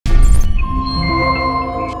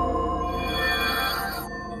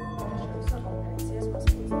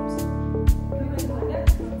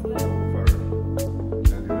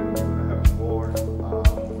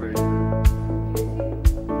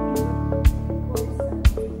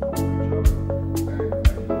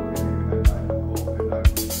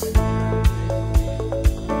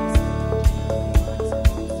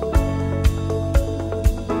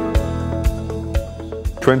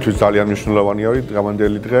ჩვენთვის ძალიან მნიშვნელოვანი არის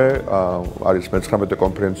დღევანდელი დღე, არის მე-19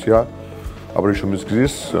 კონფერენცია აბრეშუმის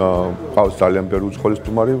გზის, ყავს ძალიან ბევრი უცხოელი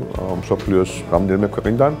სტუმარი მსოფლიოს რამდენიმე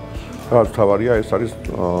ქვეყნიდან. რაც თავარია, ეს არის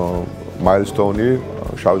მაილსტოუნი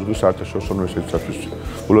შავი ზღვის საერთაშორისო უნივერსიტეტისთვის.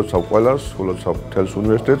 ულოცავ ყველას, ულოცავ მთელს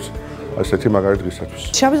უნივერსიტეტს. ასეთი მაგარი დღისათვის.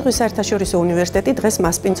 შავი ზღვის საერთაშორისო უნივერსიტეტი დღეს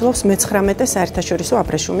მასპინძლობს მე-19 საერთაშორისო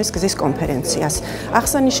აბრეშუმის გზის კონფერენციას.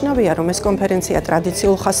 აღსანიშნავია, რომ ეს კონფერენცია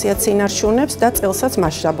ტრადიციულ ხასიათს ინარჩუნებს და წელსაც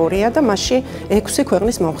მასშტაბურია და მასში 6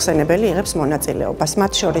 ქვეყნის მომხსენებელი იღებს მონაწილეობას.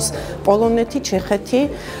 მათ შორის პოლონეთი, ჩეხეთი,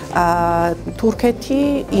 თურქეთი,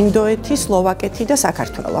 ინდოეთი, სლოვაკეთი და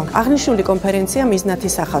საქართველო. აღნიშნული კონფერენცია მიზნად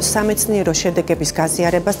ისახავს სამეცნიერო შედეგების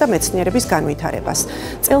გაზიარებას და მეცნიერების განვითარებას.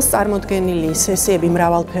 წელს წარმოდგენილი სესიები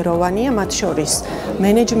მრავალფეროვანია, მათ შორის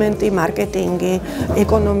მენეჯმენტი, მარკეტინგი,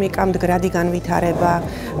 ეკონომიკა, მდგრადი განვითარება,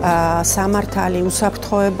 სამართალი,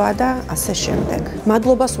 უსაფრთხოება და ასე შემდეგ.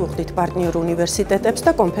 მადლობას ვუხდით პარტნიორ უნივერსიტეტებს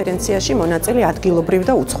და კონფერენციაში მონაწილე ადგილობრივ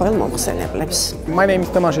და უცხოელ მომხსენებლებს. My name is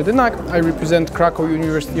Tomasz Jedynak. I represent Krakow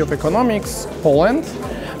University of Economics, Poland.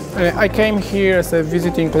 I came here as a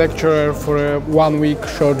visiting lecturer for a one-week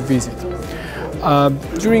short visit.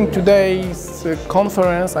 During today's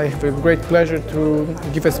conference, I have a great pleasure to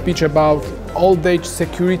give a speech about old age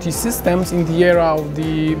security systems in the era of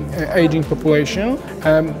the aging population.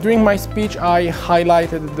 During my speech, I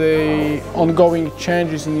highlighted the ongoing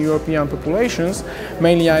changes in European populations,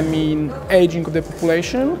 mainly I mean aging of the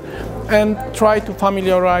population, and try to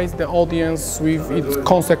familiarize the audience with its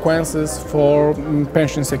consequences for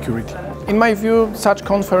pension security. In my view, such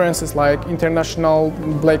conferences like International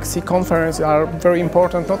Black Sea Conference are very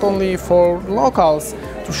important not only for locals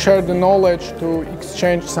to share the knowledge, to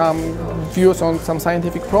exchange some views on some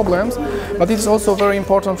scientific problems, but it is also very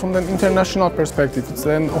important from the international perspective. It's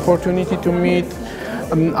an opportunity to meet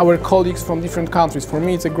our colleagues from different countries. For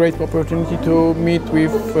me, it's a great opportunity to meet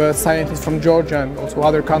with scientists from Georgia and also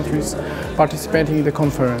other countries participating in the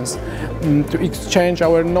conference, to exchange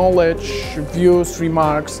our knowledge, views,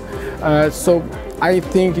 remarks. So I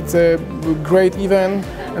think it's a great event,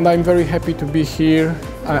 and I'm very happy to be here.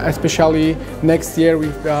 Especially next year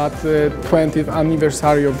we've got the 20th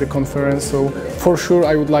anniversary of the conference, so for sure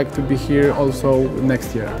I would like to be here also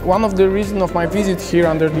next year. One of the reasons of my visit here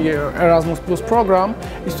under the Erasmus Plus program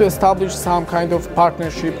is to establish some kind of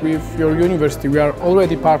partnership with your university. We are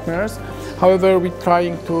already partners. However, we're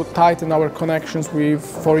trying to tighten our connections with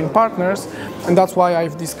foreign partners, and that's why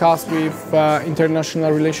I've discussed with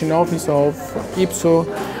International Relations Office of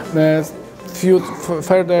IBSU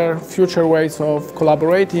further future ways of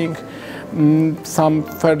collaborating, some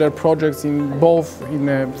further projects in both in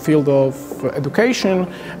the field of education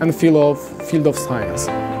and field of science.